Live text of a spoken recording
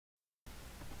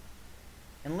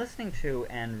In listening to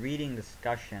and reading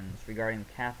discussions regarding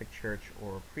the Catholic Church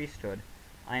or priesthood,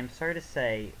 I am sorry to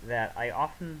say that I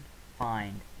often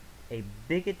find a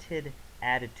bigoted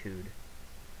attitude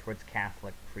towards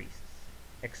Catholic priests,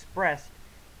 expressed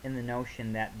in the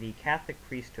notion that the Catholic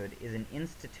priesthood is an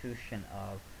institution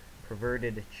of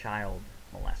perverted child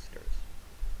molesters.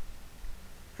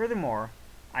 Furthermore,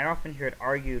 I often hear it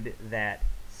argued that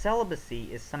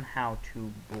celibacy is somehow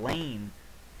to blame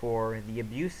for the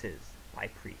abuses by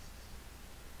priests.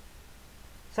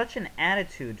 Such an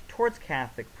attitude towards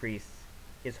Catholic priests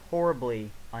is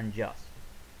horribly unjust,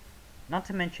 not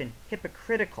to mention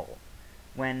hypocritical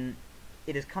when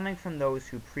it is coming from those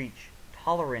who preach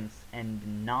tolerance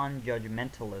and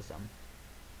non-judgmentalism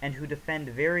and who defend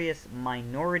various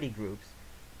minority groups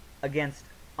against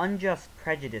unjust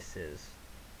prejudices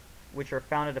which are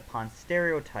founded upon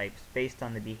stereotypes based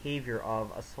on the behavior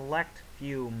of a select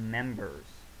few members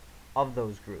of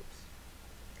those groups.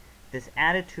 This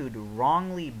attitude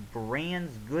wrongly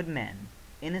brands good men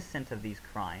innocent of these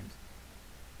crimes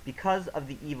because of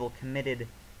the evil committed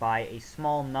by a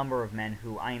small number of men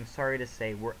who, I am sorry to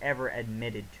say, were ever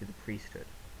admitted to the priesthood.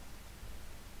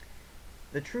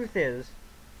 The truth is,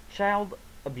 child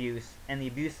abuse and the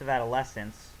abuse of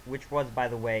adolescents, which was, by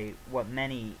the way, what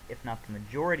many, if not the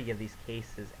majority of these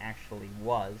cases actually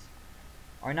was,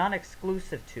 are not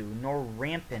exclusive to nor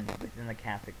rampant within the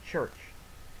Catholic Church.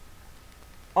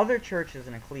 Other churches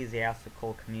and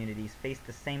ecclesiastical communities face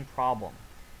the same problem,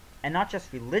 and not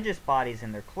just religious bodies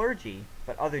and their clergy,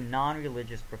 but other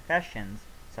non-religious professions,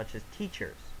 such as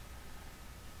teachers.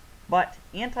 But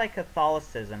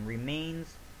anti-Catholicism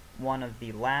remains one of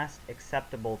the last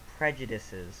acceptable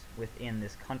prejudices within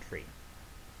this country.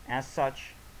 As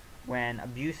such, when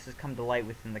abuses come to light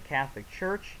within the Catholic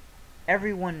Church,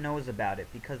 everyone knows about it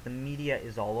because the media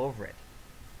is all over it.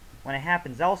 When it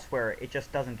happens elsewhere, it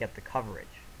just doesn't get the coverage.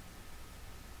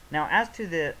 Now, as to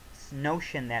this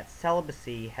notion that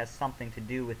celibacy has something to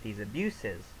do with these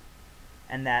abuses,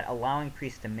 and that allowing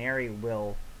priests to marry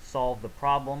will solve the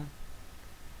problem,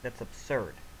 that's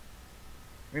absurd.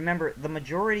 Remember, the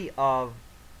majority of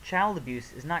child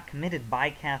abuse is not committed by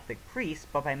Catholic priests,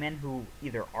 but by men who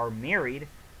either are married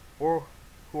or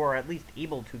who are at least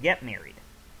able to get married.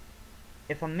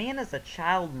 If a man is a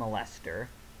child molester,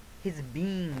 his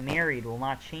being married will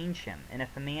not change him, and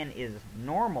if a man is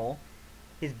normal,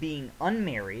 his being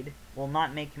unmarried will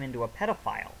not make him into a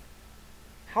pedophile.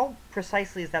 How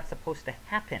precisely is that supposed to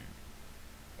happen?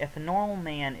 If a normal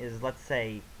man is, let's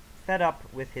say, fed up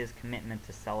with his commitment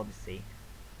to celibacy,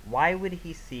 why would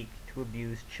he seek to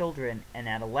abuse children and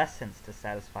adolescents to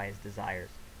satisfy his desires?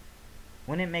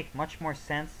 Wouldn't it make much more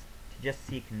sense to just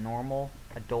seek normal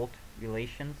adult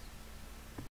relations?